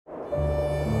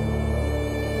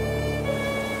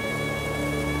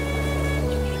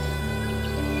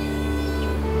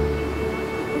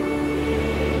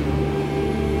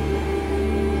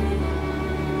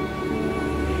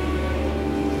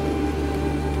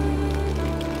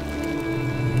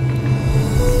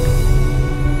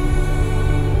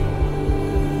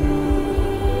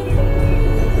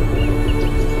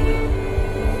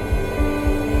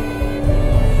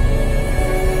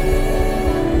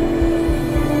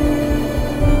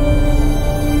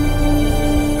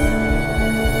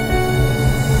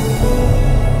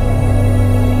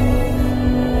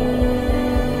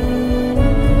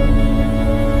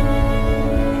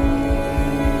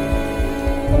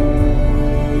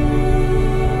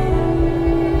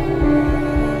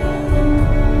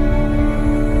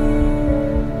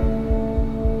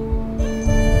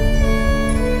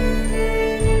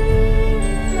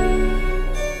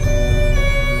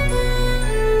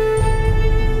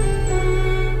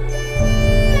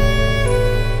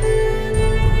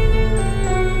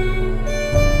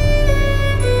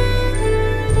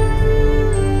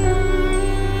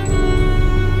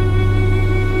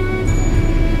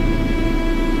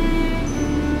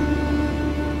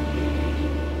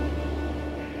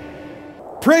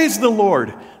Praise the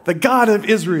Lord, the God of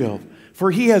Israel,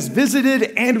 for he has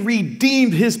visited and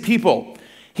redeemed his people.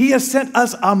 He has sent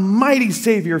us a mighty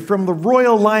Savior from the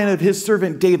royal line of his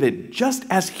servant David, just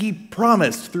as he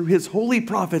promised through his holy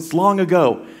prophets long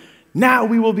ago. Now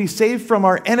we will be saved from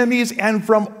our enemies and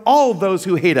from all those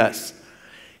who hate us.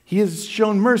 He has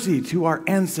shown mercy to our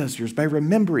ancestors by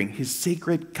remembering his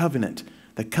sacred covenant,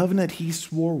 the covenant he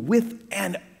swore with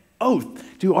an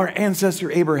oath to our ancestor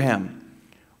Abraham.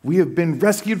 We have been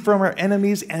rescued from our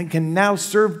enemies and can now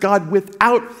serve God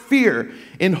without fear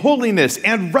in holiness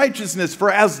and righteousness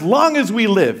for as long as we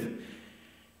live.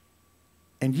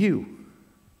 And you,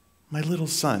 my little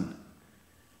son,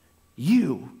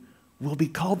 you will be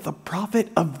called the prophet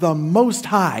of the Most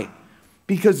High,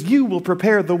 because you will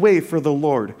prepare the way for the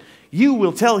Lord. You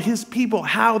will tell his people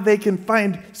how they can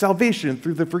find salvation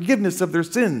through the forgiveness of their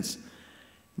sins.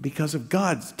 Because of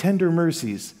God's tender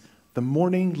mercies, the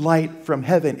morning light from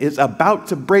heaven is about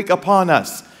to break upon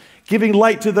us, giving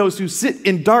light to those who sit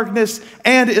in darkness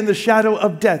and in the shadow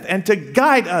of death, and to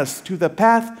guide us to the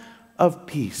path of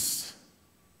peace.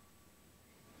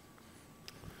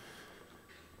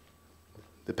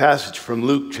 The passage from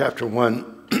Luke chapter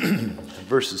 1,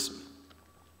 verses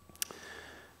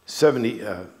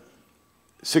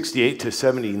 68 to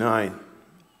 79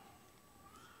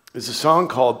 is a song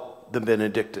called the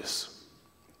Benedictus,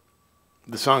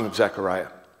 the song of Zechariah.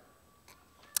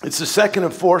 It's the second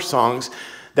of four songs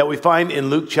that we find in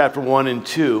Luke chapter 1 and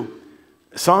 2,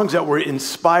 songs that were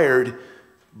inspired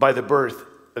by the birth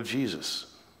of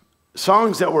Jesus.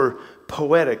 Songs that were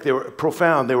poetic, they were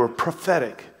profound, they were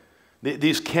prophetic,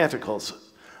 these canticles.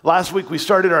 Last week we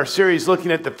started our series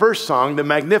looking at the first song, the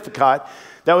Magnificat,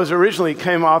 that was originally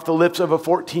came off the lips of a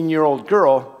 14-year-old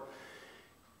girl.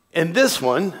 And this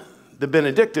one, the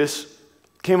Benedictus,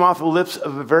 came off the lips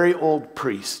of a very old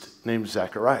priest named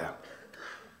Zechariah.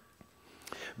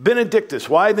 Benedictus,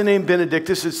 why the name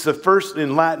Benedictus? It's the first,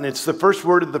 in Latin, it's the first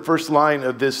word of the first line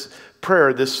of this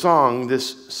prayer, this song,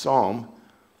 this psalm.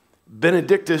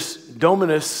 Benedictus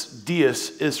Dominus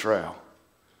Deus Israel.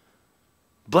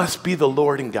 Blessed be the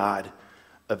Lord and God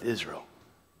of Israel.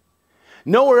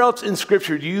 Nowhere else in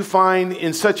Scripture do you find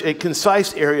in such a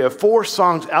concise area four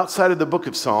songs outside of the book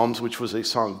of Psalms, which was a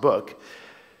song book,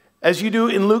 as you do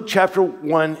in Luke chapter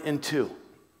 1 and 2.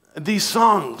 These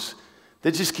songs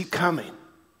that just keep coming.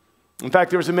 In fact,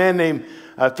 there was a man named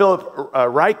Philip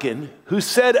Ryken who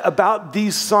said about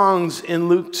these songs in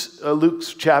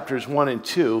Luke's chapters 1 and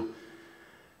 2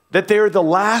 that they are the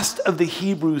last of the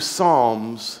Hebrew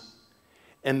psalms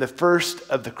and the first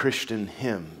of the Christian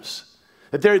hymns.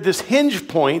 That they're this hinge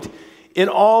point in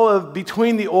all of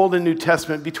between the Old and New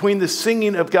Testament, between the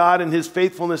singing of God and his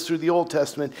faithfulness through the Old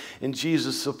Testament and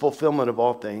Jesus, the fulfillment of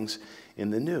all things in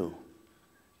the New.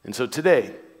 And so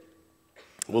today,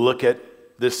 we'll look at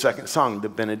this second song, the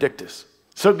Benedictus.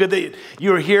 So good that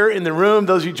you are here in the room.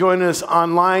 Those of you joining us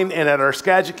online and at our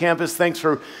Skagit campus, thanks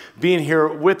for being here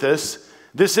with us.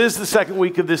 This is the second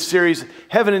week of this series,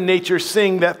 Heaven and Nature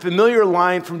Sing, that familiar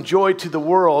line from Joy to the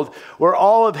World, where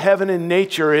all of heaven and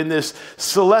nature in this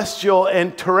celestial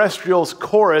and terrestrial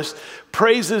chorus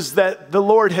praises that the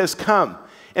Lord has come.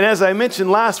 And as I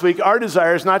mentioned last week, our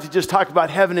desire is not to just talk about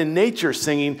heaven and nature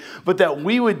singing, but that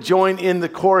we would join in the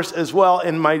chorus as well.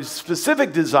 And my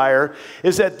specific desire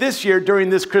is that this year,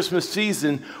 during this Christmas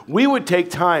season, we would take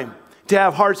time to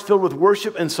have hearts filled with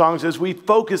worship and songs as we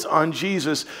focus on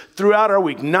Jesus throughout our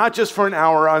week, not just for an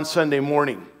hour on Sunday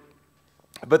morning,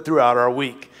 but throughout our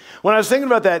week. When I was thinking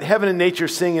about that heaven and nature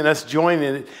singing and us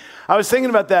joining it, I was thinking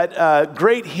about that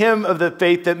great hymn of the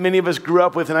faith that many of us grew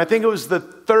up with, and I think it was the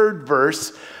third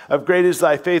verse of Great is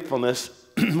Thy Faithfulness,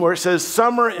 where it says,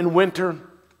 summer and winter,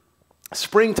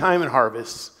 springtime and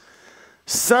harvest,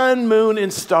 sun, moon,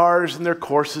 and stars in their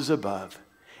courses above.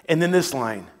 And then this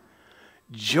line,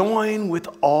 join with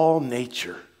all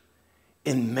nature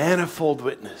in manifold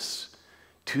witness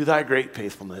to thy great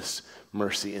faithfulness,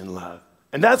 mercy, and love.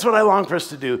 And that's what I long for us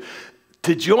to do,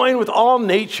 to join with all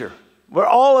nature, where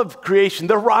all of creation,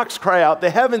 the rocks cry out, the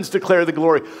heavens declare the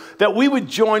glory, that we would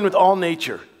join with all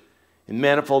nature in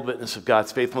manifold witness of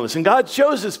God's faithfulness. And God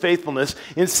shows his faithfulness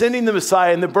in sending the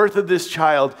Messiah and the birth of this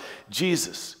child,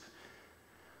 Jesus.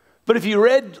 But if you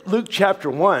read Luke chapter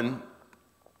 1,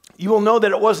 you will know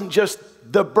that it wasn't just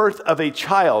the birth of a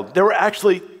child. There were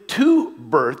actually two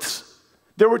births.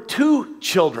 There were two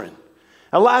children.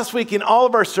 Now, last week in all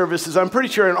of our services, I'm pretty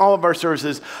sure in all of our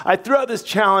services, I threw out this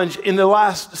challenge in the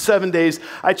last 7 days.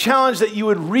 I challenged that you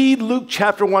would read Luke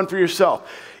chapter 1 for yourself.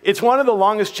 It's one of the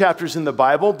longest chapters in the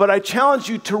Bible, but I challenge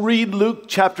you to read Luke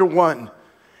chapter 1.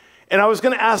 And I was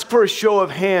going to ask for a show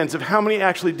of hands of how many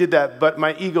actually did that, but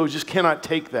my ego just cannot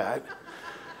take that.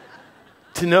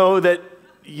 to know that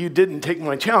you didn't take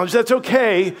my challenge. That's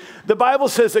okay. The Bible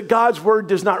says that God's word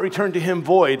does not return to him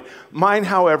void. Mine,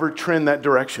 however, trend that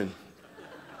direction.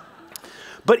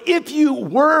 But if you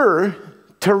were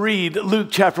to read Luke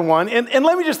chapter 1, and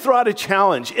let me just throw out a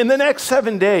challenge. In the next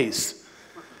 7 days,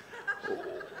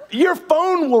 your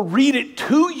phone will read it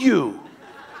to you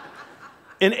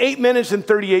in 8 minutes and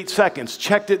 38 seconds.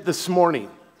 Checked it this morning.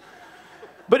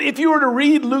 But if you were to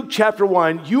read Luke chapter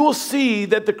 1, you will see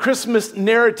that the Christmas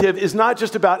narrative is not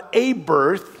just about a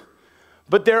birth,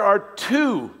 but there are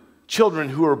two children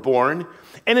who are born.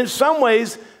 And in some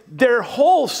ways, their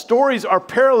whole stories are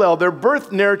parallel. Their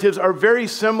birth narratives are very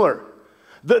similar.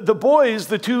 The boys,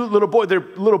 the two little boys, they're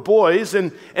little boys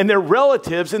and they're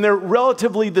relatives, and they're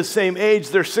relatively the same age.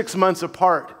 They're 6 months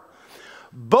apart.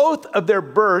 Both of their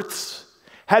births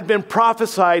had been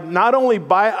prophesied not only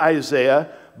by Isaiah,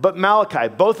 but Malachi.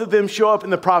 Both of them show up in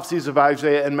the prophecies of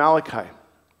Isaiah and Malachi.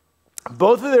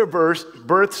 Both of their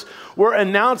births were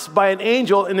announced by an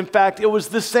angel, and in fact, it was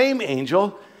the same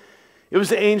angel. It was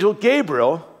the angel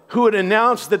Gabriel who had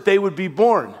announced that they would be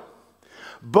born.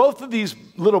 Both of these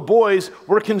little boys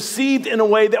were conceived in a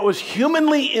way that was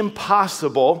humanly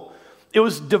impossible. It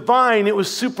was divine, it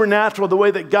was supernatural, the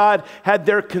way that God had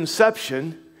their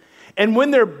conception. And when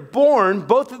they're born,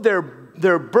 both of their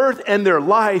birth and their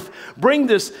life bring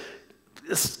this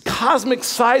cosmic,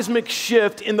 seismic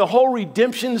shift in the whole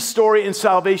redemption story and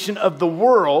salvation of the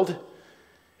world.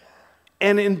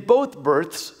 And in both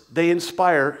births, they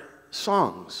inspire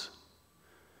songs.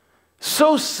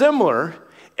 So similar,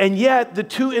 and yet the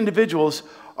two individuals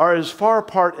are as far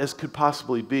apart as could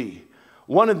possibly be.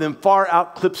 One of them far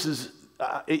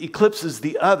eclipses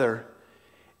the other,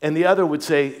 and the other would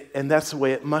say, and that's the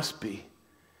way it must be.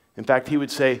 In fact, he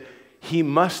would say, he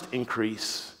must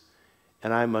increase,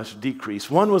 and I must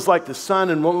decrease. One was like the sun,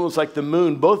 and one was like the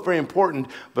moon, both very important,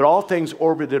 but all things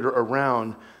orbited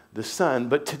around the sun.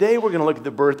 But today we're going to look at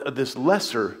the birth of this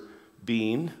lesser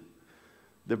being,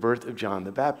 the birth of John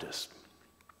the Baptist.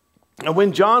 And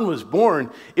when John was born,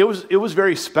 it was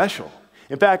very special.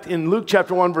 In fact, in Luke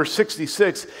chapter 1, verse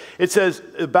 66, it says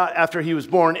about after he was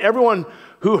born, everyone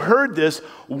who heard this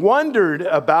wondered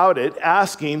about it,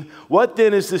 asking, what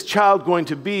then is this child going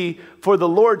to be? For the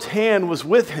Lord's hand was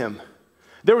with him.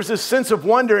 There was this sense of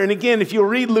wonder. And again, if you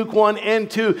read Luke 1 and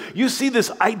 2, you see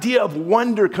this idea of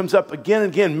wonder comes up again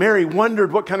and again. Mary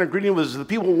wondered what kind of greeting was this. The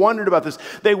people wondered about this.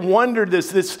 They wondered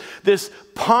this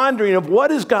pondering of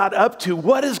what is God up to?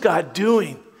 What is God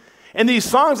doing? And these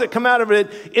songs that come out of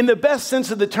it, in the best sense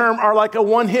of the term, are like a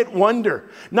one-hit wonder.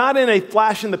 Not in a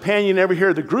flash in the pan, you never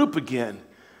hear the group again.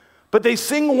 But they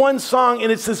sing one song,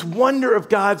 and it's this wonder of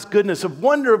God's goodness, a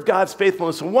wonder of God's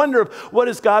faithfulness, a wonder of what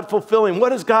is God fulfilling,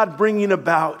 what is God bringing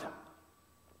about.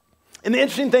 And the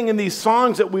interesting thing in these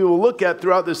songs that we will look at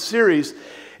throughout this series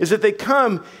is that they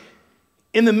come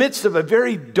in the midst of a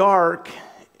very dark,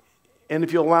 and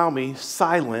if you'll allow me,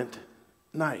 silent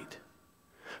night.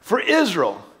 For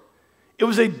Israel, it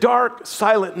was a dark,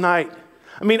 silent night.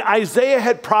 I mean, Isaiah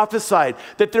had prophesied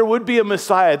that there would be a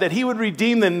Messiah, that he would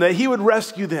redeem them, that he would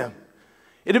rescue them.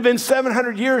 It had been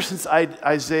 700 years since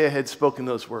Isaiah had spoken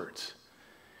those words.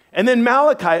 And then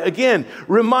Malachi, again,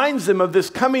 reminds them of this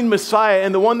coming Messiah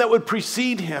and the one that would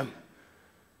precede him.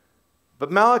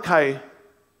 But Malachi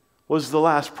was the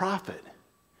last prophet.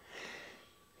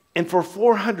 And for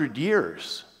 400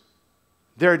 years,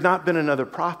 there had not been another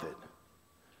prophet.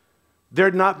 There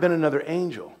had not been another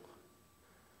angel.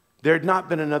 There had not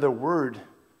been another word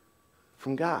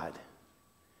from God.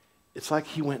 It's like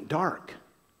he went dark.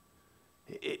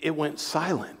 It went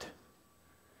silent.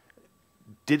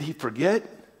 Did he forget?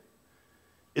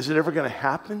 Is it ever going to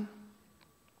happen?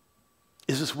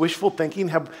 Is this wishful thinking?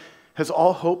 Has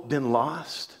all hope been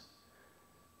lost?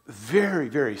 Very,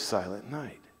 very silent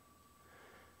night.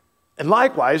 And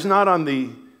likewise, not on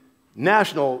the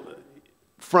national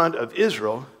front of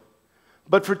Israel,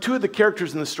 but for two of the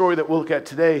characters in the story that we'll look at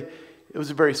today, it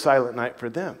was a very silent night for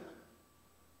them.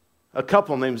 A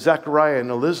couple named Zechariah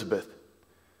and Elizabeth,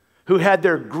 who had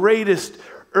their greatest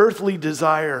earthly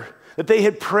desire that they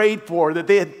had prayed for, that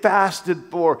they had fasted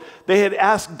for, they had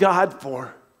asked God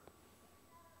for.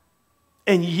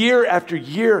 And year after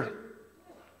year,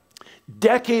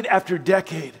 decade after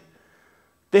decade,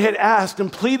 they had asked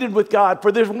and pleaded with God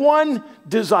for this one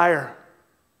desire.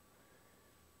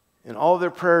 And all their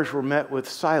prayers were met with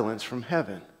silence from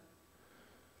heaven.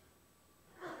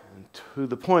 And to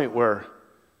the point where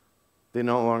they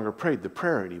no longer prayed the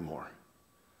prayer anymore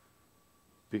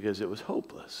because it was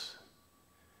hopeless.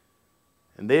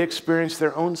 And they experienced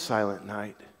their own silent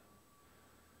night.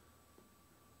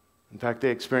 In fact,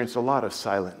 they experienced a lot of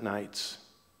silent nights.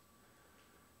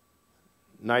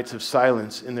 nights of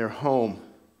silence in their home,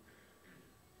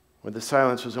 where the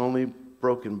silence was only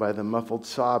broken by the muffled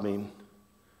sobbing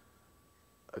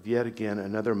of yet again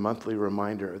another monthly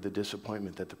reminder of the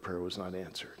disappointment that the prayer was not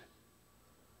answered.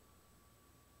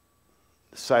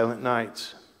 The silent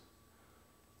nights,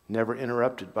 never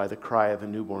interrupted by the cry of a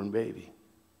newborn baby.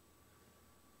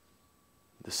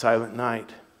 The silent night,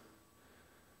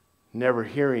 never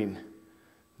hearing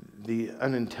the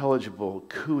unintelligible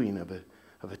cooing of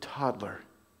a toddler.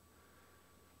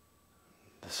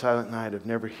 The silent night of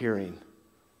never hearing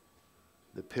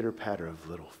the pitter-patter of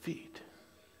little feet.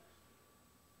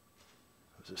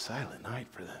 It was a silent night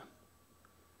for them.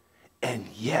 And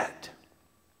yet,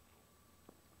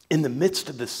 in the midst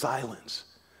of the silence,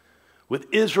 with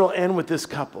Israel and with this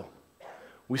couple,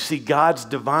 we see God's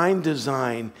divine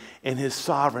design and his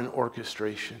sovereign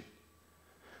orchestration.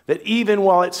 That even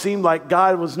while it seemed like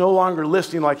God was no longer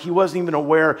listening, like he wasn't even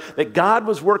aware, that God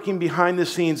was working behind the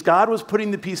scenes, God was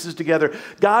putting the pieces together,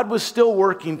 God was still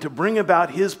working to bring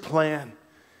about his plan.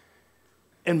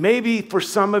 And maybe for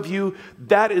some of you,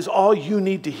 that is all you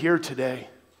need to hear today.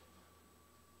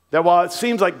 That while it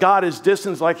seems like God is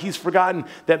distant, like he's forgotten,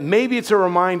 that maybe it's a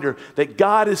reminder that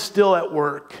God is still at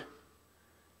work.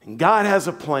 And God has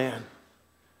a plan.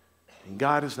 And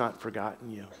God has not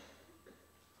forgotten you.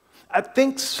 I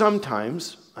think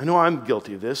sometimes, I know I'm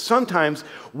guilty of this, sometimes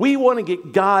we want to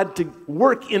get God to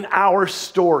work in our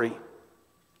story.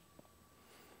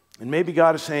 And maybe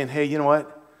God is saying, hey, you know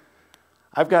what?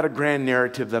 I've got a grand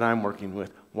narrative that I'm working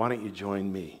with. Why don't you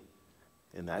join me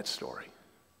in that story?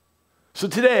 So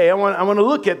today, I want to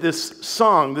look at this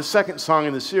song, the second song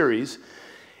in the series.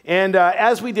 And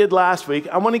as we did last week,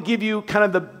 I want to give you kind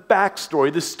of the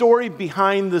backstory, the story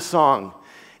behind the song.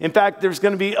 In fact, there's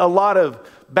going to be a lot of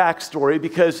backstory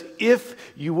because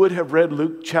if you would have read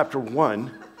Luke chapter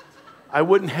 1, I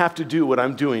wouldn't have to do what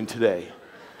I'm doing today.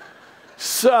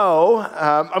 So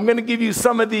I'm going to give you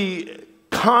some of the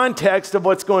context of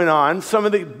what's going on,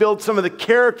 build some of the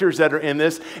characters that are in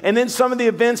this, and then some of the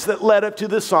events that led up to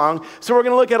the song. So we're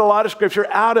going to look at a lot of scripture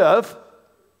out of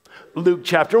Luke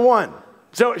chapter 1.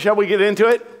 So shall we get into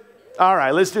it? All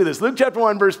right, let's do this. Luke chapter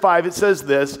 1, verse 5, it says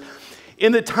this: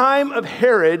 in the time of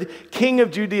Herod, king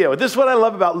of Judea. This is what I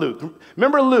love about Luke.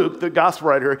 Remember Luke, the gospel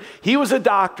writer, he was a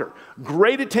doctor,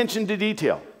 great attention to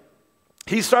detail.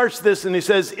 He starts this and he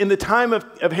says, in the time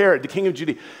of Herod, the king of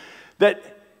Judea,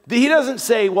 that he doesn't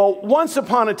say, well, once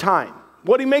upon a time.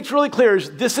 What he makes really clear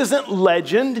is this isn't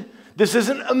legend, this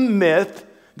isn't a myth,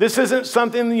 this isn't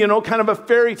something, kind of a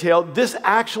fairy tale. This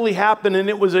actually happened, and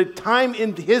it was a time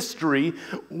in history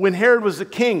when Herod was the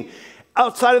king.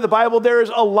 Outside of the Bible, there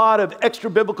is a lot of extra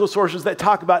biblical sources that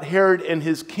talk about Herod and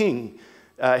his kingship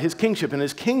and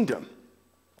his kingdom.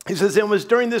 He says it was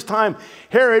during this time,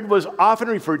 Herod was often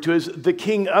referred to as the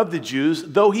king of the Jews,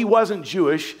 though he wasn't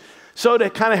Jewish. So to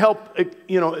kind of help,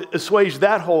 assuage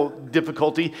that whole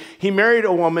difficulty, he married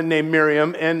a woman named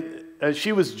Miriam, and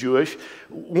she was Jewish,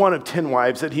 one of 10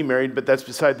 wives that he married, but that's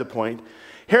beside the point.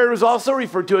 Herod was also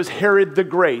referred to as Herod the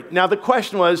Great. Now the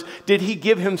question was, did he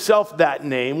give himself that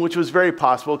name, which was very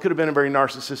possible. It could have been a very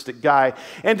narcissistic guy.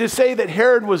 And to say that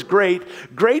Herod was great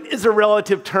is a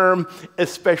relative term,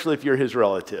 especially if you're his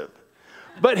relative.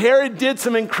 But Herod did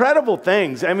some incredible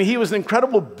things. I mean, he was an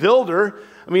incredible builder.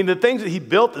 I mean, the things that he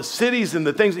built, the cities and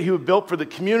the things that he would build for the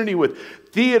community with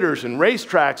theaters and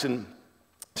racetracks and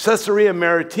Caesarea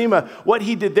Maritima, what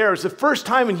he did there is the first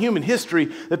time in human history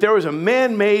that there was a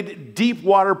man-made deep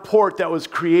water port that was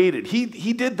created.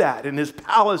 He did that in his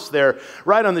palace there,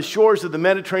 right on the shores of the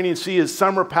Mediterranean Sea, his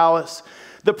summer palace.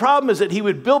 The problem is that he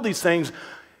would build these things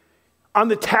on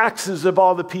the taxes of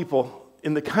all the people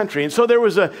in the country. And so there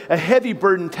was a heavy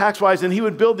burden tax-wise, and he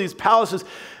would build these palaces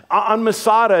on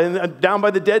Masada and down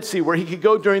by the Dead Sea, where he could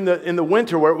go in the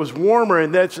winter where it was warmer,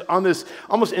 and that's on this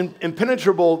almost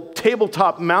impenetrable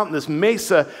tabletop mountain, this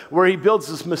mesa, where he builds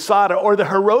this Masada, or the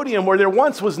Herodium, where there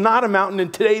once was not a mountain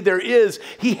and today there is.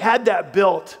 He had that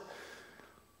built.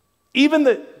 Even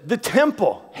the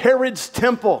temple, Herod's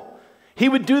temple, he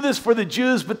would do this for the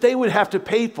Jews, but they would have to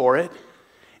pay for it.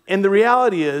 And the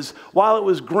reality is, while it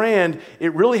was grand,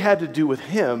 it really had to do with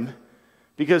him,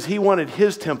 because he wanted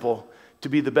his temple to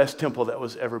be the best temple that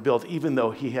was ever built, even though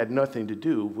he had nothing to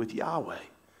do with Yahweh.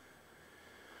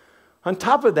 On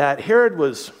top of that, Herod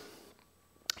was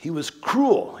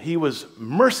cruel, he was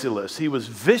merciless, he was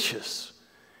vicious,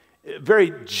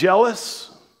 very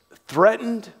jealous,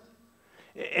 threatened.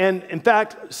 And in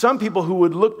fact, some people who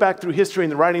would look back through history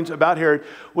and the writings about Herod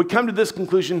would come to this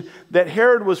conclusion that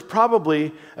Herod was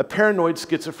probably a paranoid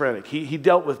schizophrenic. He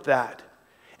dealt with that.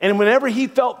 And whenever he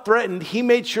felt threatened, he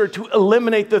made sure to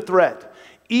eliminate the threat.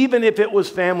 even if it was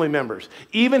family members.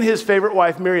 Even his favorite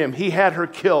wife, Miriam, he had her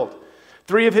killed.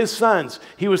 3 of his sons,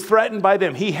 he was threatened by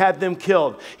them. He had them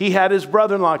killed. He had his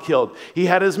brother-in-law killed. He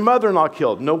had his mother-in-law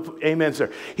killed. No amens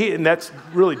there. And that's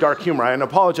really dark humor. I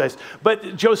apologize.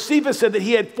 But Josephus said that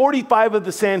he had 45 of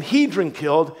the Sanhedrin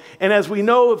killed. And as we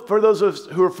know, for those of us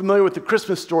who are familiar with the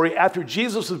Christmas story, after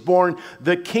Jesus was born,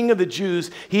 the King of the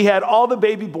Jews, he had all the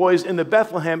baby boys in the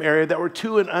Bethlehem area that were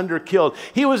 2 and under killed.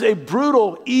 He was a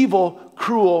brutal, evil,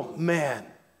 cruel man.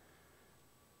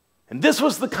 And this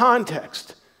was the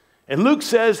context. And Luke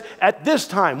says, at this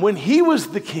time, when he was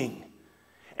the king,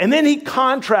 and then he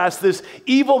contrasts this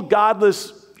evil,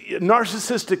 godless,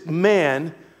 narcissistic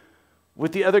man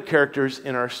with the other characters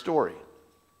in our story.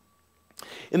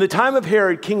 In the time of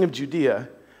Herod, king of Judea,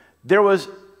 there was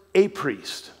a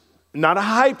priest. Not a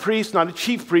high priest, not a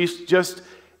chief priest, just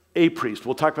a priest.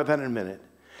 We'll talk about that in a minute.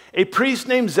 A priest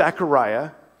named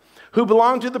Zechariah, who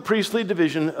belonged to the priestly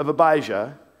division of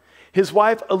Abijah. His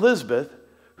wife Elizabeth,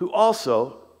 who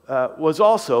was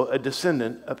also a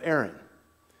descendant of Aaron.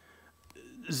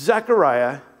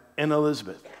 Zechariah and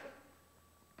Elizabeth.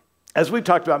 As we've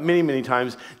talked about many, many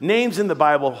times, names in the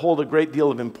Bible hold a great deal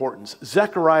of importance.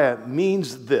 Zechariah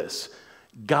means this: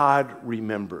 God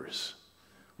remembers,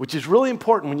 which is really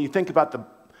important when you think about the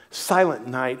silent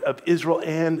night of Israel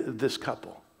and this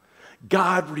couple.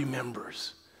 God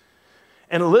remembers.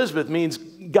 And Elizabeth means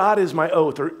God is my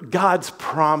oath, or God's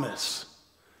promise.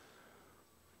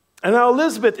 And now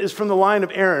Elizabeth is from the line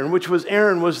of Aaron,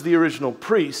 Aaron was the original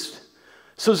priest.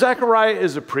 So Zechariah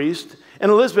is a priest,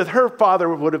 and Elizabeth, her father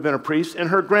would have been a priest, and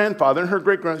her grandfather and her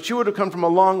great-grandfather, she would have come from a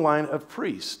long line of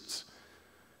priests.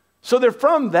 So they're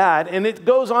from that, and it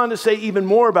goes on to say even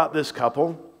more about this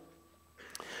couple.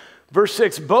 Verse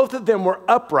 6, both of them were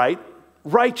upright,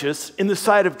 righteous in the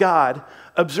sight of God,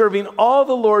 observing all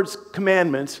the Lord's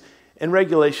commandments and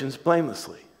regulations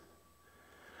blamelessly.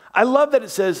 I love that it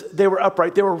says they were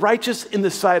upright. They were righteous in the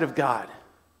sight of God.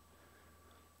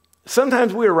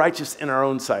 Sometimes we are righteous in our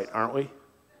own sight, aren't we?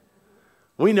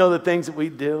 We know the things that we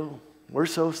do. We're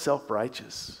so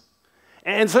self-righteous.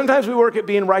 And sometimes we work at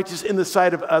being righteous in the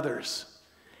sight of others.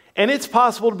 And it's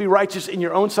possible to be righteous in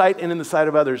your own sight and in the sight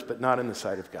of others, but not in the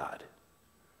sight of God.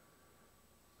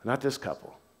 Not this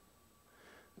couple.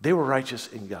 They were righteous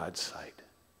in God's sight.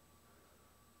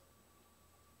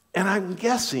 And I'm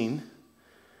guessing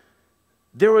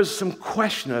there was some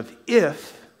question of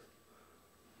if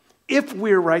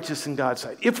we're righteous in God's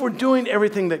sight, if we're doing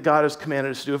everything that God has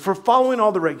commanded us to do, if we're following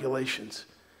all the regulations,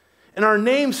 and our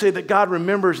names say that God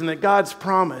remembers and that God's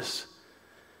promise,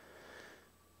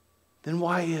 then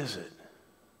why is it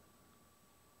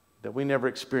that we never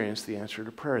experienced the answer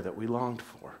to prayer that we longed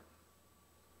for?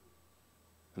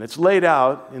 And it's laid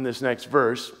out in this next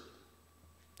verse.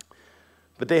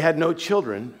 But they had no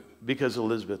children because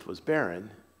Elizabeth was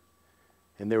barren,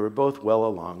 and they were both well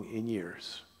along in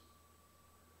years.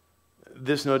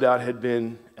 This no doubt had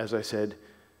been, as I said,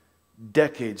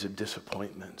 decades of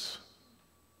disappointments,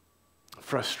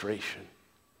 frustration,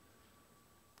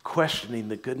 questioning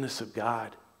the goodness of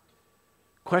God,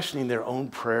 questioning their own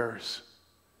prayers,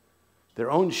 their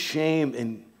own shame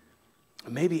and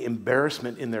maybe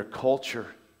embarrassment in their culture,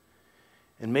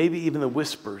 and maybe even the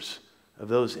whispers of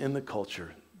those in the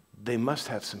culture. They must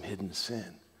have some hidden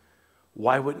sin.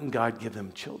 Why wouldn't God give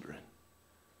them children?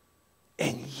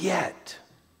 And yet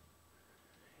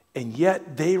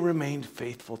they remained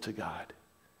faithful to God.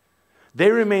 They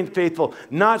remained faithful,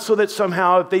 not so that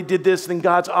somehow if they did this, then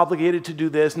God's obligated to do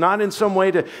this, not in some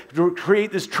way to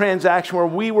create this transaction where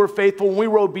we were faithful and we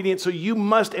were obedient, so you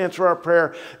must answer our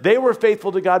prayer. They were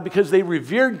faithful to God because they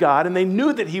revered God, and they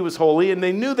knew that He was holy, and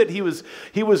they knew that He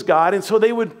was God, and so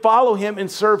they would follow Him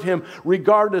and serve Him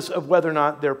regardless of whether or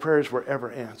not their prayers were ever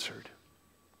answered.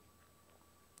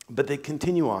 But they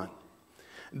continue on.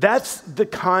 That's the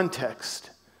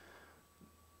context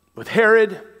with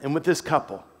Herod and with this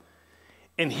couple.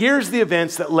 And here's the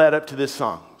events that led up to this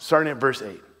song, starting at verse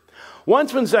 8.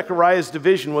 Once when Zechariah's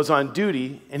division was on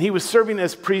duty and he was serving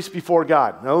as priest before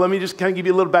God. Now let me just kind of give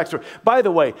you a little backstory. By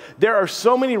the way, there are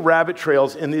so many rabbit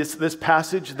trails in this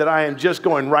passage that I am just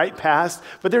going right past,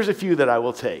 but there's a few that I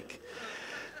will take.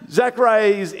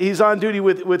 Zechariah, he's on duty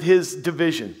with his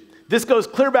division. This goes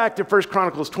clear back to 1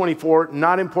 Chronicles 24.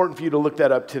 Not important for you to look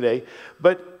that up today,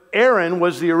 but Aaron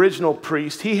was the original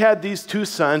priest. He had these 2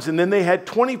 sons, and then they had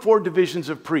 24 divisions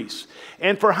of priests.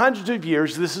 And for hundreds of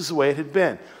years, this is the way it had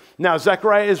been. Now,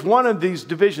 Zechariah is one of these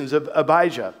divisions of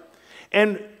Abijah.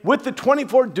 And with the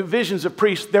 24 divisions of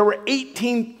priests, there were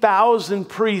 18,000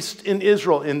 priests in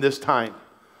Israel in this time.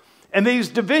 And these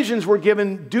divisions were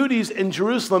given duties in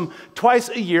Jerusalem twice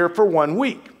a year for 1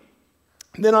 week.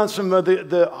 Then on some of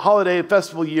the holiday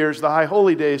festival years, the high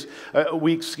holy days,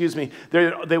 weeks,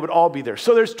 they would all be there.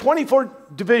 So there's 24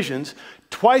 divisions.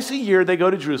 Twice a year they go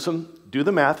to Jerusalem, do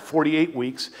the math, 48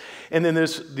 weeks. And then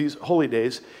there's these holy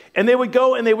days. And they would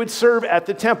go and they would serve at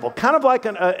the temple, kind of like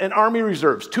an army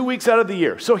reserves, 2 weeks out of the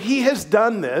year. So he has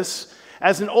done this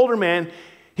as an older man.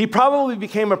 He probably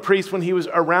became a priest when he was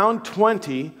around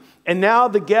 20. And now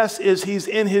the guess is he's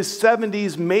in his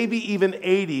 70s, maybe even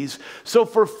 80s. So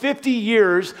for 50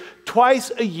 years,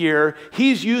 twice a year,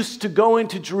 he's used to going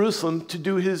to Jerusalem to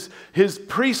do his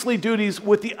priestly duties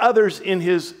with the others in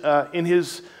his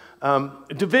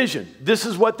division. This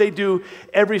is what they do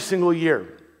every single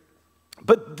year.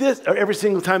 But every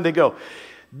single time they go.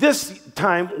 This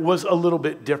time was a little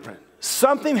bit different.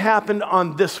 Something happened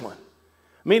on this one.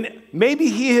 I mean, maybe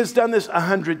he has done this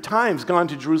 100 times, gone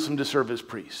to Jerusalem to serve as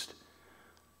priest.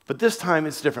 But this time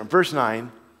it's different. Verse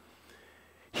 9,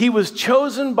 he was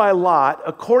chosen by lot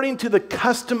according to the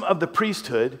custom of the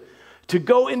priesthood to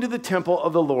go into the temple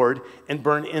of the Lord and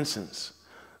burn incense.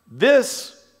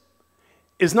 This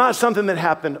is not something that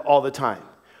happened all the time.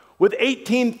 With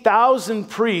 18,000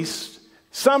 priests,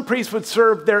 some priests would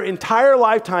serve their entire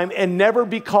lifetime and never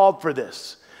be called for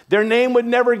this. Their name would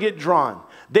never get drawn.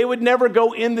 They would never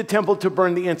go in the temple to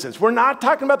burn the incense. We're not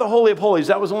talking about the Holy of Holies.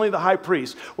 That was only the high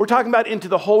priest. We're talking about into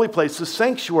the holy place, the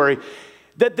sanctuary,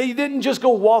 that they didn't just go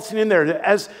waltzing in there.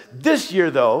 As this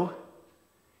year, though,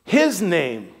 his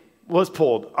name was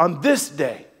pulled on this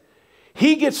day.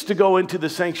 He gets to go into the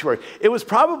sanctuary. It was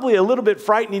probably a little bit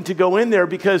frightening to go in there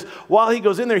because while he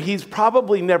goes in there, he's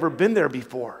probably never been there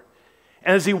before.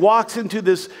 And as he walks into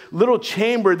this little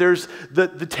chamber, there's the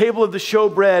table of the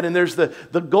showbread, and there's the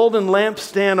golden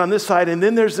lampstand on this side, and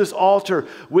then there's this altar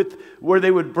where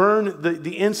they would burn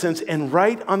the incense, and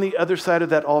right on the other side of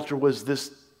that altar was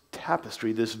this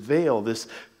tapestry, this veil, this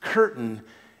curtain,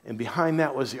 and behind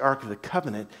that was the Ark of the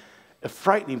Covenant, a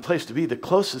frightening place to be, the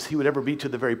closest he would ever be to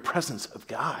the very presence of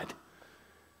God,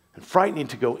 and frightening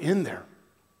to go in there.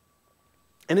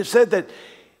 And it said that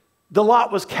the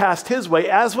lot was cast his way,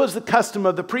 as was the custom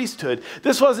of the priesthood.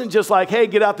 This wasn't just like, hey,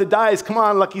 get out the dice. Come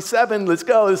on, lucky seven, let's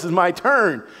go. This is my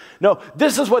turn. No,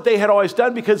 this is what they had always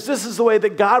done because this is the way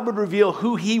that God would reveal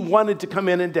who he wanted to come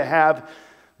in and to have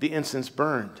the incense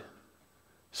burned.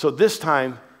 So this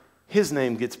time, his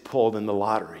name gets pulled in the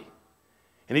lottery.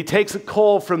 And he takes a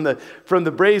coal from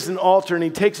the brazen altar and he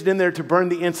takes it in there to burn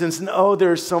the incense. And oh,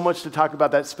 there's so much to talk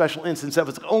about that special incense that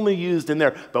was only used in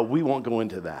there, but we won't go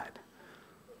into that.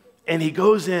 And he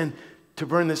goes in to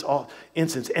burn this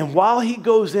incense. And while he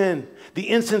goes in, the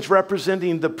incense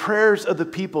representing the prayers of the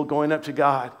people going up to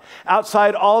God.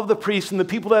 Outside, all of the priests and the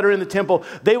people that are in the temple,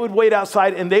 they would wait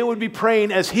outside and they would be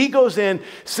praying as he goes in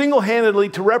single-handedly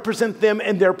to represent them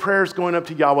and their prayers going up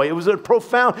to Yahweh. It was a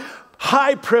profound,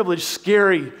 high privilege,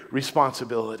 scary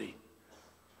responsibility.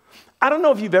 I don't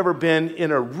know if you've ever been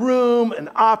in a room, an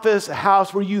office, a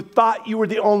house where you thought you were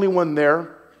the only one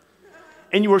there.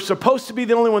 And you were supposed to be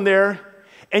the only one there,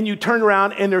 and you turn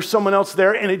around and there's someone else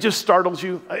there, and it just startles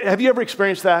you. Have you ever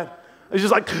experienced that? It's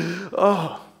just like,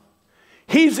 oh,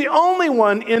 he's the only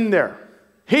one in there.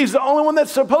 He's the only one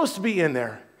that's supposed to be in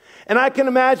there. And I can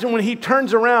imagine when he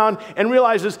turns around and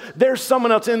realizes there's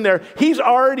someone else in there, he's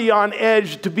already on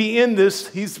edge to be in this.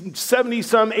 He's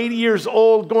 70-some, 80 years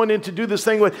old, going in to do this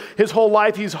thing with his whole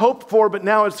life he's hoped for, but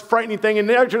now it's a frightening thing, and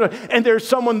there's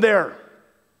someone there.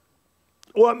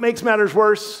 What makes matters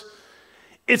worse?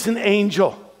 It's an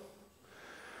angel.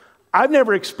 I've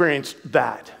never experienced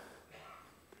that.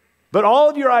 But all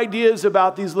of your ideas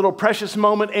about these little precious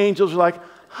moment angels are like,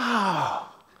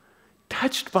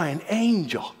 touched by an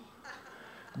angel.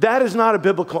 That is not a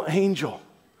biblical angel.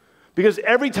 Because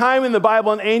every time in the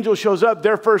Bible an angel shows up,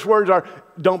 their first words are,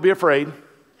 don't be afraid.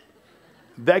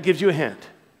 That gives you a hint.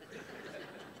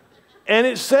 And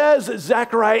it says that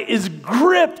Zechariah is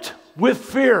gripped with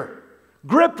fear.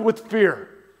 Gripped with fear.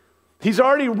 He's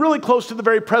already really close to the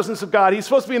very presence of God. He's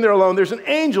supposed to be in there alone. There's an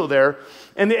angel there,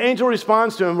 and the angel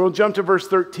responds to him. We'll jump to verse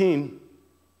 13.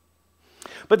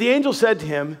 But the angel said to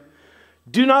him,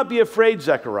 do not be afraid,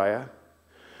 Zechariah.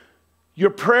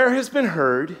 Your prayer has been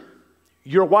heard.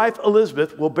 Your wife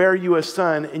Elizabeth will bear you a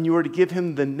son, and you are to give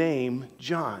him the name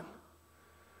John.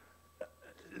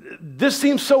 This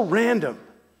seems so random.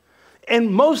 And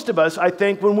most of us, I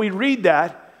think, when we read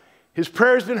that, his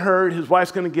prayer has been heard, his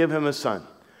wife's going to give him a son.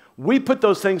 We put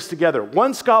those things together.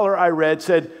 One scholar I read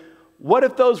said, what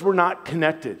if those were not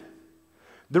connected?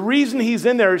 The reason he's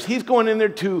in there is he's going in there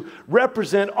to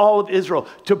represent all of Israel,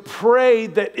 to pray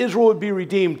that Israel would be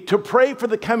redeemed, to pray for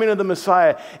the coming of the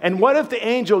Messiah. And what if the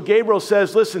angel Gabriel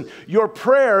says, listen, your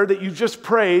prayer that you just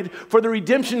prayed for the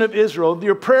redemption of Israel,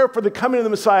 your prayer for the coming of the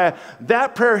Messiah,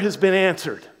 that prayer has been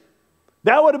answered.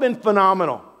 That would have been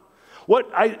phenomenal.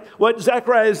 What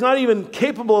Zechariah is not even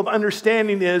capable of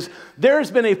understanding is there's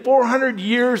been a 400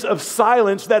 years of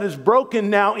silence that is broken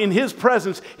now in his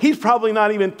presence. He's probably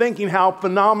not even thinking how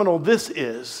phenomenal this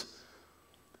is.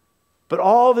 But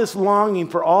all this longing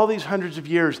for all these hundreds of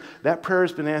years, that prayer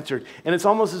has been answered. And it's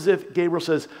almost as if Gabriel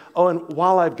says, oh, and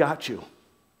while I've got you,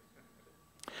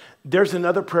 there's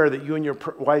another prayer that you and your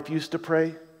wife used to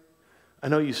pray. I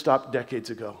know you stopped decades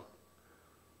ago.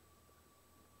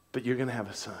 But you're going to have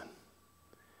a son.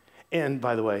 And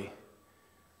by the way,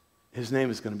 his name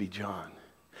is going to be John.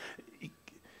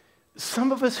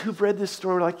 Some of us who've read this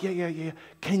story are like, yeah.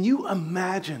 Can you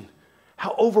imagine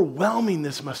how overwhelming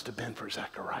this must have been for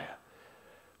Zechariah?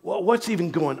 Well, what's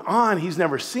even going on? He's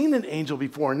never seen an angel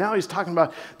before. And now he's talking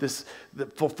about this, the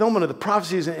fulfillment of the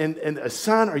prophecies and a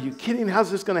son. Are you kidding?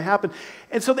 How's this going to happen?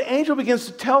 And so the angel begins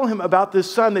to tell him about this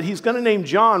son that he's going to name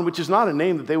John, which is not a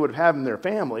name that they would have had in their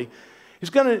family. He's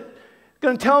going to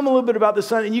tell him a little bit about the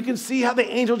son, and you can see how the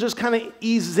angel just kind of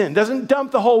eases in. Doesn't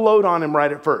dump the whole load on him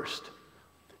right at first.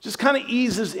 Just kind of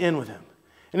eases in with him.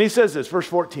 And he says this, verse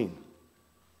 14.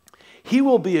 He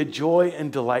will be a joy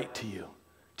and delight to you,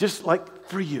 just like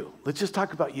for you. Let's just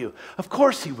talk about you. Of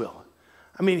course he will.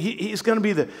 I mean, he's going to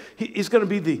be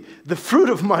the fruit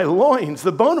of my loins,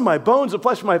 the bone of my bones, the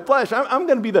flesh of my flesh. I'm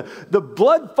going to be the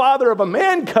blood father of a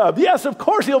man cub. Yes, of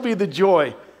course he'll be the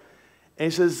joy.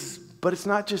 And he says, but it's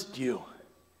not just you.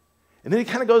 And then he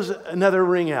kind of goes another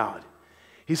ring out.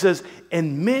 He says,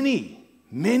 and many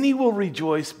will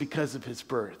rejoice because of his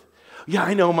birth. Yeah,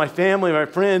 I know, my family, my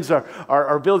friends,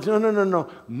 our village.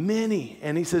 No. Many.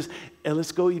 And he says, and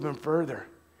let's go even further.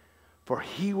 For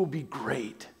he will be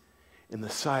great in the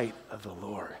sight of the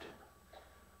Lord.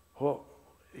 Well,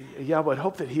 yeah, I would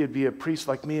hope that he would be a priest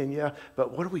like me. And yeah,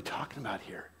 but what are we talking about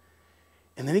here?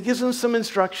 And then he gives them some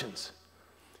instructions.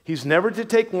 He's never to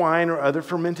take wine or other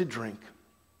fermented drink.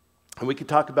 And we could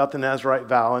talk about the Nazirite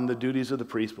vow and the duties of the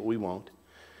priest, but we won't.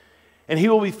 And he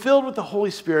will be filled with the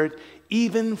Holy Spirit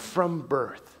even from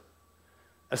birth.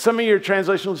 Some of your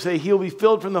translations will say he'll be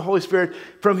filled from the Holy Spirit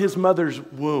from his mother's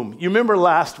womb. You remember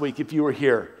last week, if you were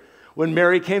here, when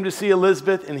Mary came to see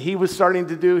Elizabeth and he was starting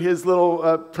to do his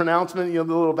little pronouncement, the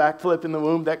little backflip in the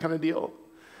womb, that kind of deal.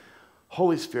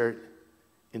 Holy Spirit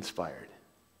inspired.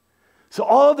 So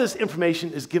all of this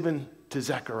information is given to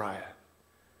Zechariah,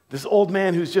 this old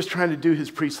man who's just trying to do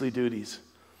his priestly duties.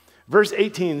 Verse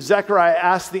 18, Zechariah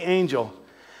asked the angel,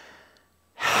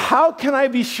 how can I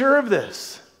be sure of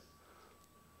this?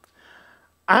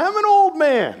 I'm an old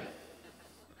man.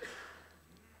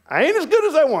 I ain't as good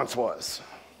as I once was.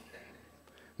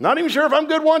 Not even sure if I'm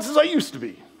good once as I used to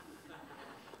be.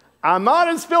 I'm not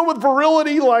as filled with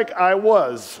virility like I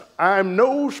was. I'm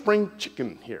no spring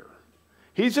chicken here.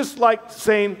 He's just like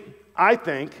saying, I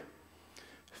think,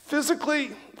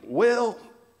 physically, well,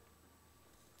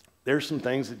 there's some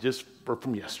things that just were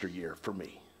from yesteryear for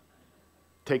me.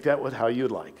 Take that with how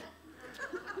you'd like.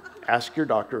 Ask your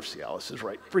doctor if Cialis is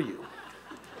right for you.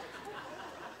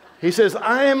 He says,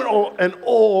 I am an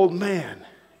old man.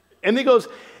 And he goes,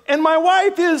 and my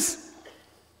wife is,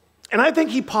 and I think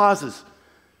he pauses.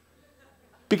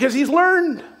 Because he's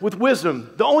learned with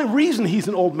wisdom, the only reason he's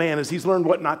an old man is he's learned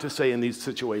what not to say in these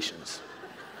situations.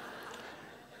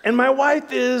 And my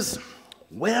wife is,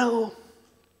 well,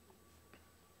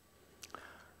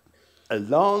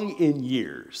 along in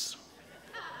years.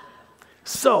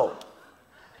 So,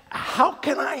 how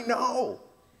can I know?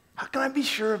 How can I be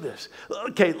sure of this?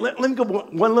 Okay, let me go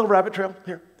one little rabbit trail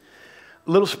here.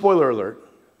 A little spoiler alert.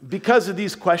 Because of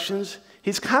these questions,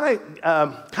 he's kind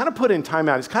of put in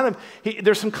timeout.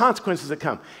 There's some consequences that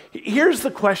come. Here's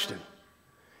the question.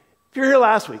 If you're here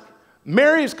last week,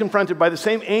 Mary is confronted by the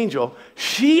same angel.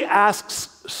 She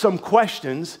asks some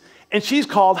questions, and she's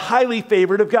called highly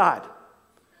favored of God.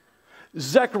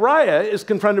 Zechariah is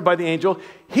confronted by the angel.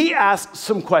 He asks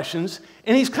some questions,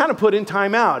 and he's kind of put in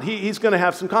timeout. He's going to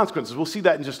have some consequences. We'll see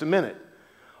that in just a minute.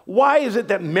 Why is it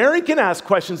that Mary can ask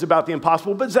questions about the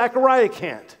impossible, but Zechariah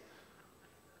can't?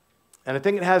 And I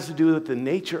think it has to do with the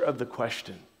nature of the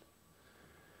question.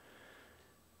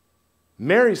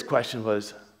 Mary's question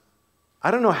was,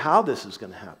 I don't know how this is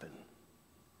going to happen,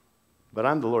 but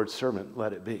I'm the Lord's servant,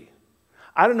 let it be.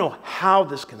 I don't know how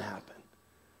this can happen.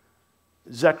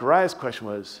 Zechariah's question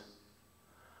was,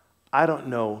 I don't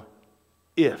know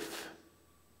if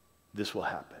this will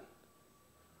happen.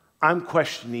 I'm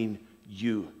questioning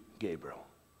you, Gabriel.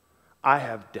 I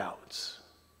have doubts.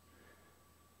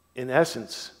 In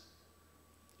essence,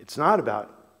 it's not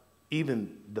about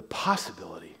even the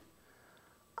possibility.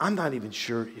 I'm not even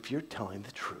sure if you're telling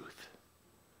the truth.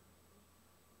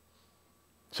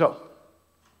 So,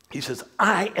 he says,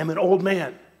 I am an old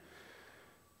man.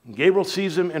 And Gabriel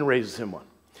sees him and raises him one.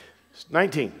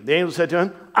 19, the angel said to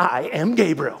him, I am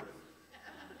Gabriel.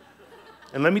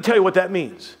 And let me tell you what that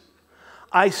means.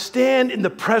 I stand in the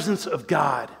presence of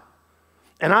God,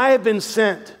 and I have been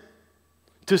sent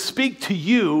to speak to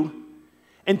you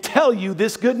and tell you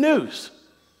this good news.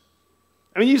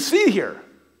 I mean, you see here,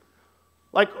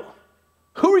 like,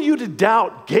 who are you to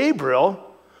doubt Gabriel,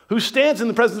 who stands in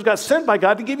the presence of God, sent by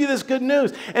God to give you this good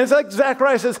news? And it's like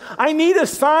Zechariah says, I need a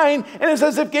sign, and it's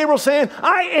as if Gabriel's saying,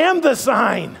 I am the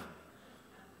sign.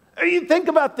 You think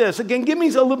about this. Again, give me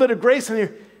a little bit of grace in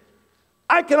here.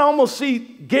 I can almost see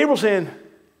Gabriel saying,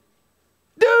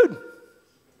 dude,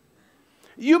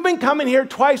 you've been coming here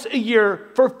twice a year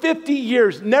for 50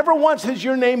 years. Never once has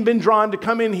your name been drawn to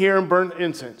come in here and burn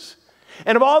incense.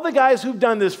 And of all the guys who've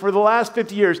done this for the last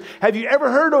 50 years, have you ever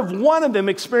heard of one of them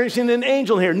experiencing an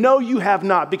angel here? No, you have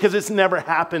not, because it's never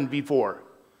happened before.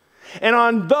 And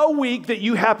on the week that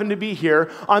you happen to be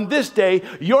here, on this day,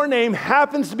 your name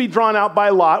happens to be drawn out by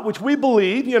lot, which we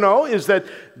believe, is that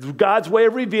God's way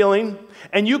of revealing.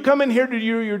 And you come in here to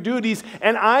do your duties,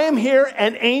 and I am here,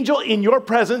 an angel in your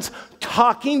presence,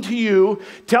 talking to you,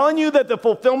 telling you that the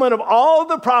fulfillment of all of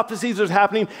the prophecies is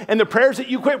happening, and the prayers that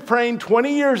you quit praying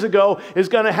 20 years ago is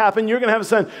going to happen. You're going to have a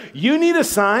son. You need a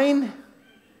sign?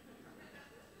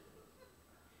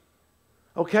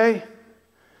 Okay?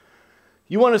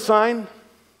 You want a sign?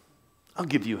 I'll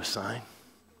give you a sign.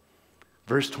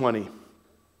 Verse 20.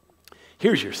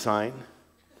 Here's your sign.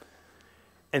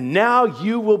 And now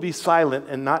you will be silent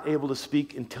and not able to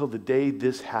speak until the day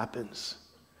this happens,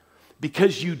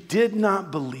 because you did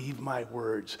not believe my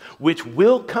words, which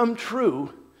will come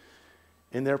true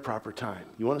in their proper time.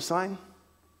 You want a sign?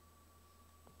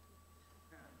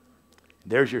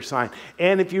 There's your sign.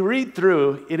 And if you read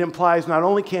through, it implies not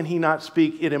only can he not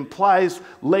speak, it implies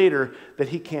later that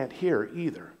he can't hear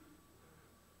either.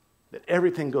 That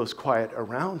everything goes quiet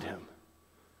around him.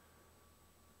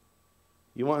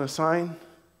 You want a sign?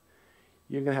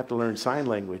 You're going to have to learn sign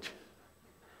language.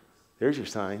 There's your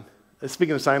sign.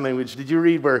 Speaking of sign language, did you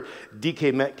read where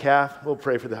D.K. Metcalf, we'll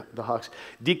pray for the Hawks,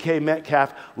 D.K.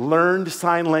 Metcalf learned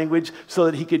sign language so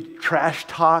that he could trash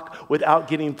talk without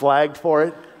getting flagged for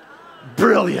it?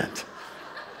 Brilliant.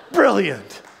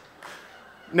 Brilliant.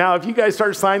 Now, if you guys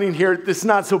start signing here, this is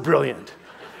not so brilliant.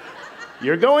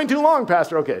 You're going too long,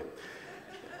 Pastor. Okay.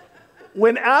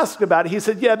 When asked about it, he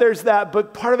said, yeah, there's that,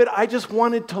 but part of it, I just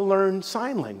wanted to learn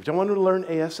sign language. I wanted to learn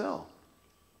ASL.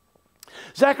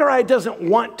 Zechariah doesn't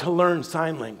want to learn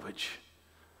sign language,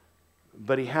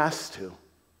 but he has to.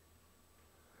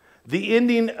 The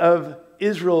ending of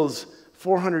Israel's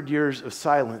 400 years of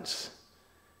silence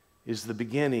is the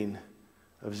beginning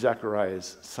of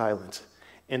Zechariah's silence.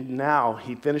 And now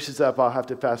he finishes up. I'll have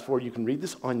to fast forward. You can read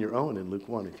this on your own in Luke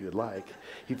 1 if you would like.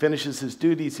 He finishes his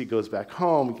duties. He goes back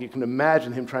home. You can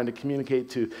imagine him trying to communicate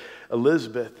to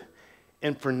Elizabeth.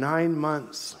 And for 9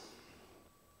 months,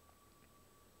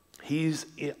 he's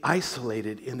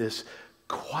isolated in this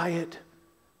quiet,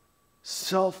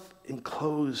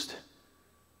 self-enclosed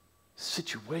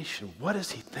situation. What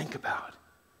does he think about?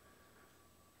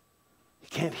 He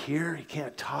can't hear, he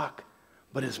can't talk,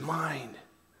 but his mind.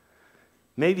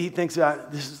 Maybe he thinks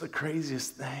about, this is the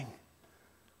craziest thing.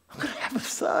 I'm going to have a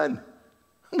son.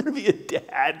 I'm going to be a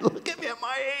dad. Look at me at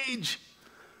my age.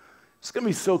 It's going to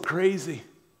be so crazy.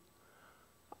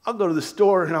 I'll go to the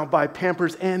store and I'll buy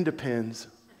Pampers and Depends.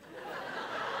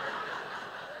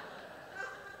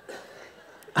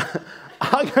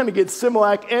 I'm going to get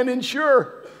Similac and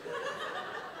Ensure.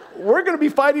 We're going to be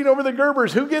fighting over the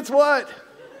Gerbers. Who gets what?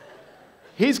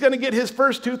 He's going to get his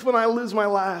first tooth when I lose my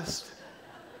last.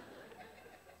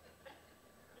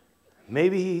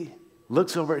 Maybe he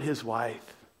looks over at his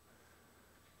wife,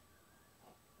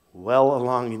 well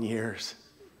along in years,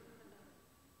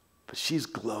 but she's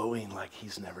glowing like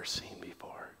he's never seen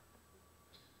before.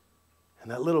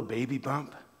 And that little baby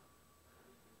bump,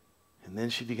 and then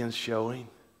she begins showing.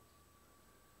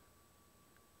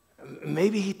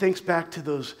 Maybe he thinks back to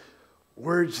those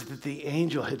words that the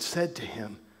angel had said to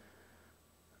him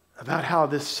about how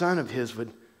this son of his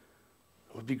would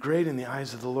be great in the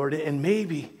eyes of the Lord. And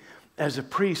maybe as a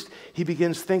priest, he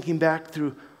begins thinking back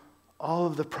through all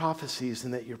of the prophecies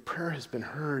and that your prayer has been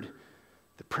heard,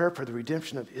 the prayer for the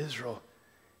redemption of Israel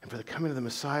and for the coming of the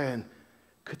Messiah. And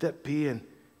could that be? And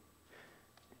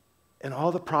and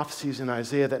all the prophecies in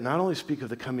Isaiah that not only speak of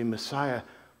the coming Messiah,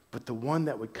 but the one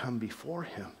that would come before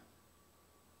him.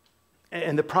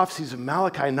 And the prophecies of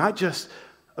Malachi, not just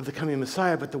of the coming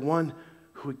Messiah, but the one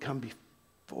who would come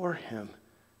before him.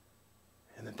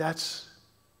 And that's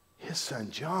his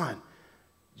son, John.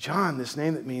 John, this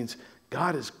name that means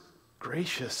God is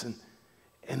gracious.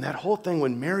 And that whole thing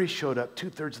when Mary showed up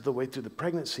 2/3 of the way through the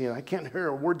pregnancy, and I can't hear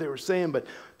a word they were saying, but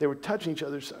they were touching each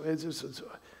other. It's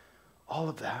all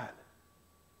of that.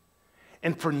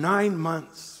 And for 9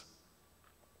 months,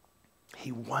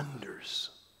 he wonders,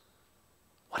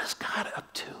 what is God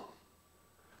up to?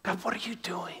 God, what are you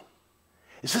doing?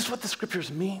 Is this what the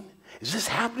scriptures mean? Is this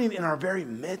happening in our very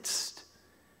midst?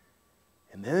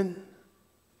 And then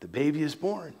the baby is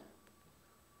born.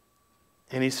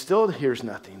 And he still hears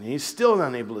nothing. And he's still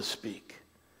unable to speak.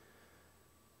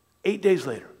 8 days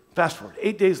later, fast forward,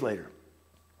 8 days later,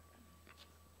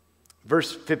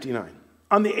 verse 59.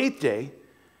 On the 8th day,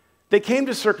 they came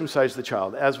to circumcise the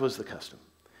child, as was the custom.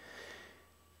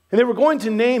 And they were going to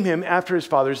name him after his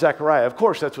father, Zechariah. Of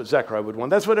course, that's what Zechariah would want.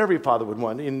 That's what every father would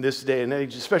want in this day and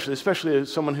age, especially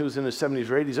someone who's in his 70s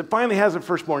or 80s. That finally has a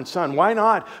firstborn son. Why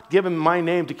not give him my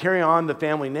name to carry on the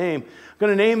family name? I'm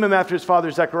going to name him after his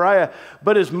father, Zechariah.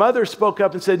 But his mother spoke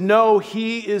up and said, no,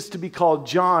 he is to be called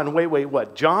John. Wait,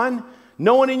 what? John?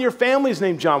 No one in your family is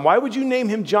named John. Why would you name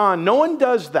him John? No one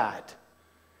does that.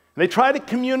 And they try to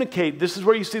communicate. This is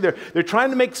where you see they're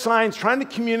trying to make signs, trying to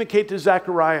communicate to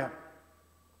Zechariah.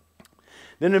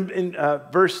 Then in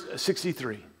verse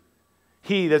 63,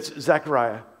 that's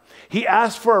Zechariah, he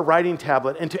asked for a writing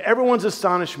tablet, and to everyone's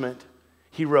astonishment,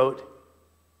 he wrote,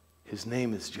 his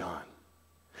name is John.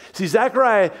 See,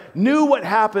 Zechariah knew what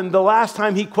happened the last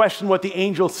time he questioned what the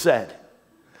angel said.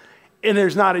 And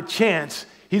there's not a chance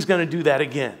he's going to do that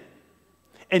again.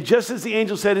 And just as the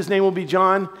angel said his name will be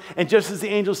John, and just as the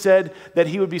angel said that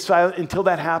he would be silent until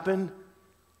that happened,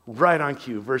 right on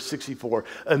cue, verse 64.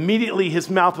 Immediately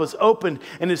his mouth was opened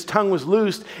and his tongue was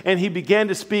loosed, and he began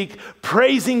to speak,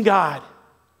 praising God.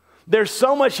 There's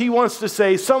so much he wants to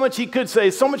say, so much he could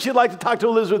say, so much he'd like to talk to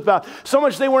Elizabeth about, so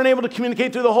much they weren't able to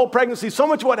communicate through the whole pregnancy, so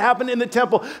much what happened in the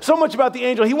temple, so much about the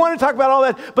angel. He wanted to talk about all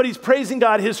that, but he's praising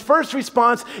God. His first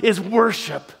response is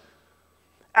worship.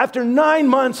 After 9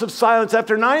 months of silence,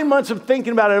 after 9 months of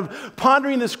thinking about it, of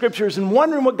pondering the scriptures and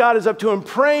wondering what God is up to and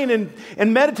praying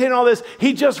and meditating on all this,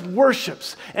 he just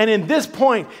worships. And in this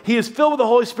point, he is filled with the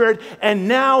Holy Spirit, and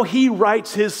now he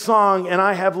writes his song, and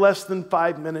I have less than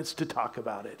 5 minutes to talk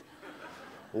about it.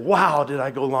 Wow, did I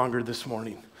go longer this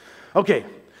morning. Okay,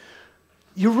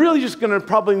 you're really just going to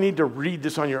probably need to read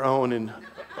this on your own. And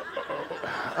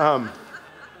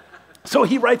so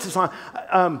he writes a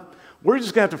song. We're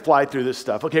just going to have to fly through this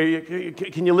stuff. Okay,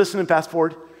 can you listen and fast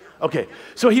forward? Okay,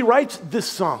 so he writes this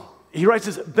song. He writes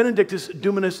this, Benedictus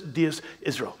Dominus Deus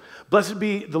Israel. Blessed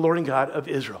be the Lord and God of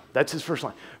Israel. That's his first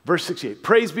line. Verse 68.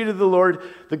 Praise be to the Lord,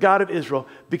 the God of Israel,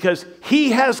 because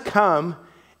he has come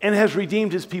and has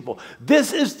redeemed his people.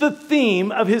 This is the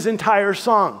theme of his entire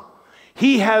song.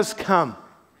 He has come.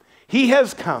 He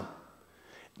has come.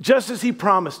 Just as he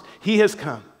promised, he has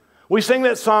come. We sang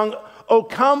that song, O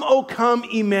come,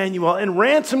 Emmanuel, and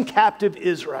ransom captive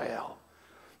Israel.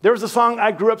 There was a song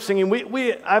I grew up singing.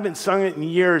 I haven't sung it in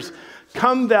years.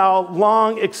 Come thou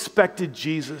long expected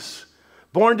Jesus,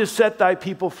 born to set thy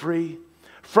people free.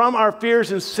 From our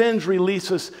fears and sins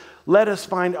release us. Let us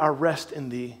find our rest in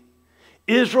thee.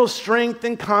 Israel's strength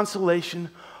and consolation,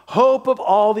 hope of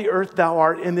all the earth thou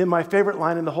art. And then my favorite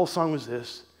line in the whole song was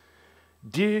this,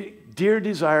 dear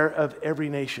desire of every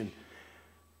nation.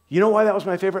 You know why that was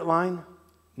my favorite line?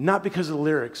 Not because of the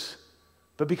lyrics,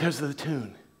 but because of the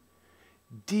tune.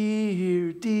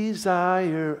 Dear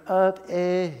desire of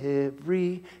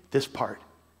every, this part,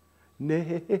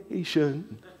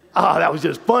 nation. Oh, that was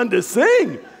just fun to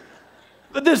sing.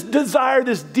 But this desire,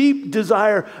 this deep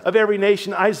desire of every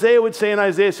nation, Isaiah would say in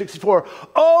Isaiah 64,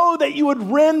 oh, that you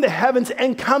would rend the heavens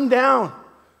and come down.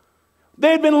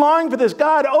 They had been longing for this.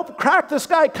 God, crack the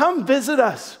sky, come visit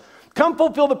us. Come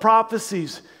fulfill the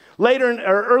prophecies.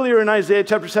 Earlier in Isaiah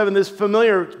chapter 7, this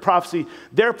familiar prophecy,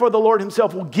 therefore the Lord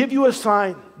himself will give you a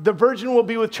sign. The virgin will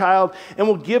be with child and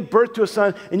will give birth to a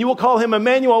son, and you will call him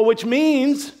Emmanuel, which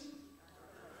means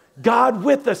God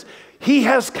with us. He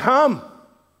has come.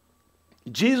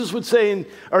 Jesus would say,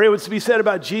 or it would be said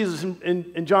about Jesus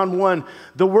in John 1,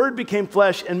 the Word became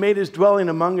flesh and made his dwelling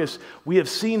among us. We have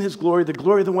seen his glory, the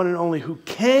glory of the one and only who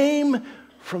came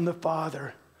from the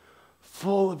Father,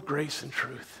 full of grace and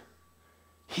truth.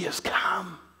 He has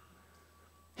come.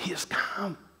 He has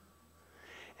come.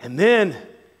 And then,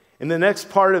 in the next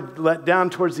part of down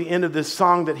towards the end of this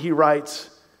song that he writes,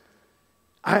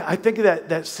 I think of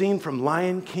that scene from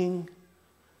Lion King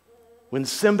when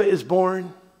Simba is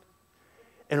born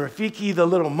and Rafiki, the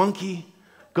little monkey,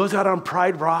 goes out on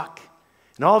Pride Rock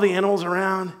and all the animals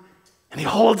around and he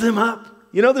holds him up.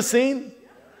 You know the scene?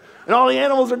 And all the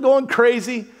animals are going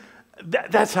crazy.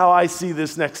 That's how I see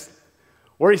this next,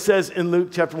 where he says in Luke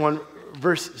chapter 1,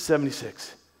 verse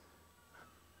 76,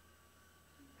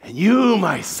 and you,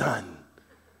 my son,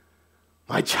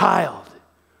 my child,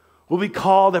 will be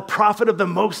called a prophet of the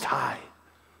Most High.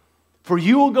 For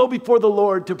you will go before the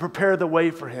Lord to prepare the way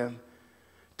for him,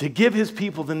 to give his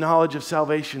people the knowledge of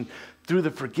salvation through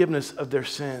the forgiveness of their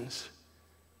sins,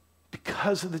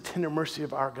 because of the tender mercy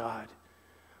of our God,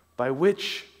 by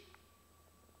which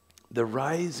the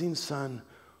rising sun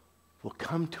will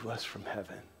come to us from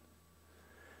heaven.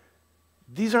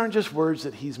 These aren't just words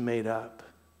that he's made up.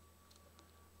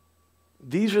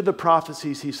 These are the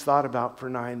prophecies he's thought about for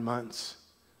 9 months.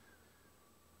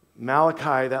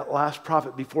 Malachi, that last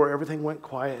prophet before everything went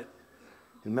quiet,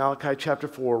 in Malachi chapter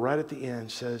 4, right at the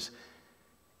end, says,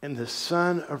 and the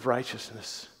Son of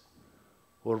Righteousness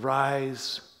will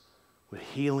rise with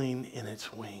healing in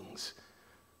its wings.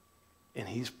 And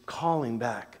he's calling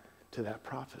back to that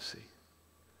prophecy.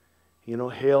 You know,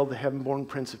 hail the heaven-born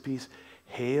Prince of Peace.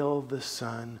 Hail the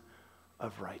Son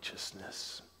of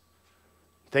Righteousness.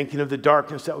 Thinking of the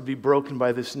darkness that would be broken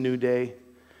by this new day.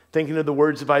 Thinking of the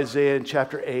words of Isaiah in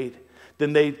chapter 8.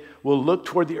 Then they will look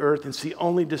toward the earth and see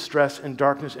only distress and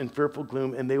darkness and fearful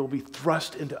gloom, and they will be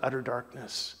thrust into utter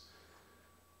darkness.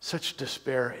 Such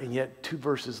despair, and yet 2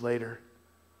 verses later,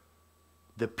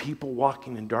 the people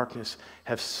walking in darkness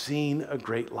have seen a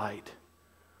great light.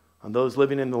 On those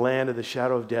living in the land of the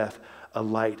shadow of death, a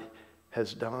light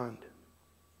has dawned.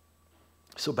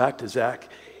 So back to Zach.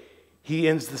 He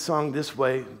ends the song this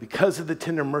way, because of the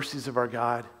tender mercies of our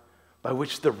God, by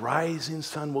which the rising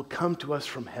sun will come to us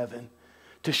from heaven,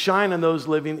 to shine on those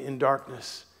living in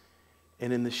darkness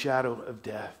and in the shadow of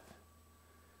death.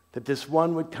 That this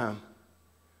one would come,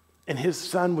 and his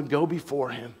son would go before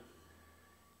him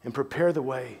and prepare the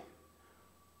way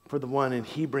for the one, and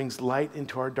he brings light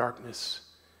into our darkness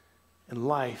and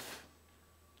life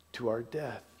to our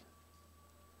death.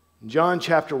 In John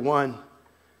chapter 1,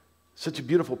 such a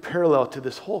beautiful parallel to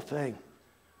this whole thing,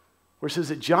 where it says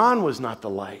that John was not the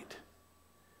light.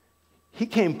 He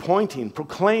came pointing,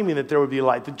 proclaiming that there would be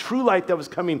light, the true light that was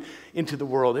coming into the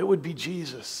world. It would be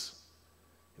Jesus.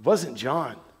 It wasn't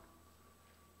John.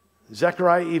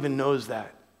 Zechariah even knows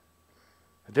that.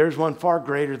 There's one far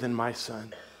greater than my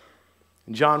son.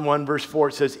 In John 1 verse 4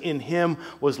 it says, in him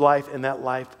was life, and that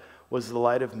life was the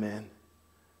light of men.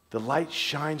 The light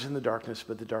shines in the darkness,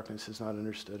 but the darkness has not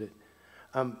understood it.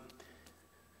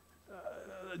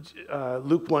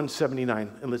 Luke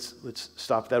 1:79, and let's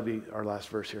stop. That'll be our last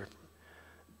verse here.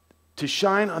 To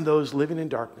shine on those living in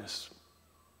darkness,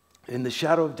 in the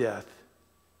shadow of death,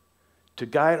 to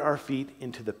guide our feet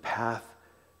into the path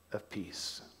of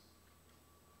peace.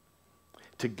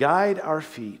 To guide our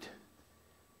feet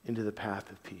into the path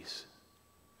of peace.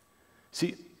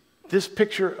 See, this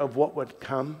picture of what would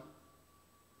come,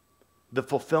 the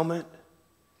fulfillment,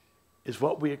 is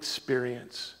what we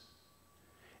experience.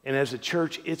 And as a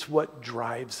church, it's what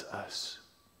drives us.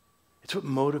 It's what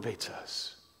motivates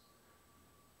us.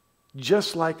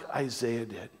 Just like Isaiah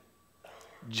did.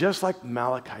 Just like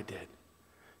Malachi did.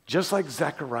 Just like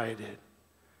Zechariah did.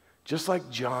 Just like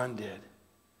John did.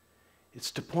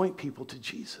 It's to point people to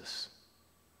Jesus.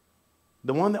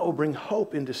 The one that will bring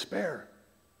hope in despair.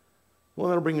 The one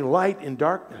that will bring light in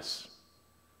darkness.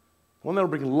 The one that will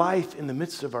bring life in the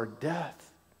midst of our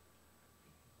death.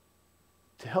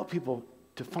 To help people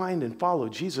to find and follow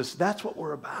Jesus. That's what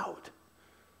we're about.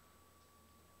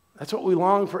 That's what we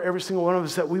long for, every single one of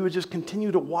us, that we would just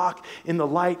continue to walk in the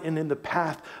light and in the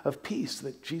path of peace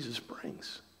that Jesus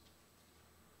brings.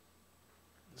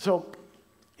 So,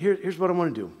 here's what I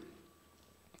want to do.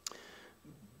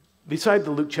 Beside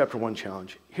the Luke chapter 1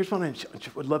 challenge, here's what I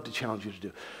would love to challenge you to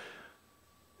do.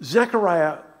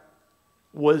 Zechariah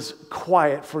was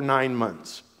quiet for 9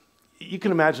 months. You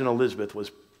can imagine Elizabeth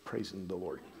was praising the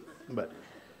Lord. But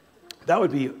that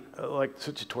would be like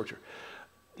such a torture.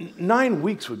 9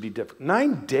 weeks would be different.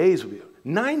 9 days would be,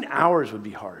 9 hours would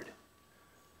be hard.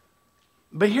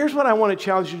 But here's what I want to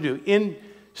challenge you to do. In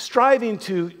striving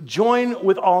to join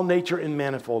with all nature in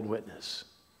manifold witness,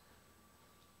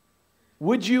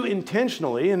 would you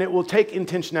intentionally, and it will take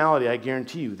intentionality, I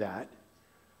guarantee you that,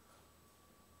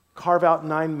 carve out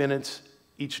 9 minutes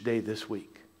each day this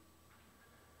week?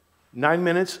 9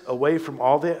 minutes away from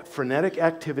all the frenetic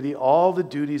activity, all the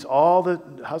duties, all the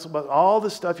hustle, all the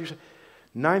stuff you're saying.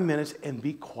 9 minutes and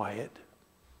be quiet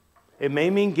It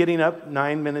may mean getting up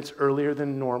 9 minutes earlier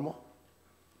than normal.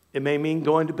 It may mean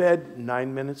going to bed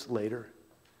 9 minutes later.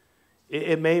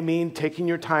 It may mean taking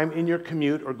your time in your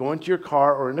commute or going to your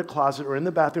car or in the closet or in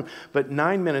the bathroom, but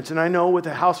 9 minutes. And I know with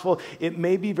a house full, it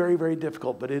may be very, very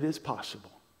difficult, but it is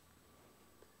possible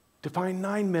to find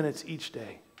 9 minutes each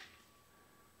day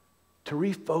to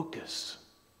refocus,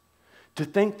 to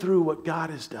think through what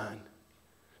God has done,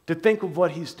 to think of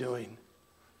what he's doing.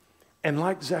 And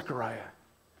like Zechariah,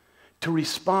 to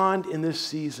respond in this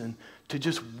season to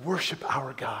just worship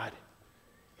our God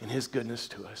and his goodness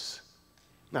to us.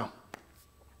 Now,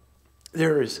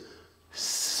 there is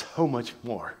so much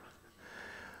more,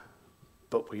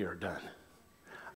 but we are done.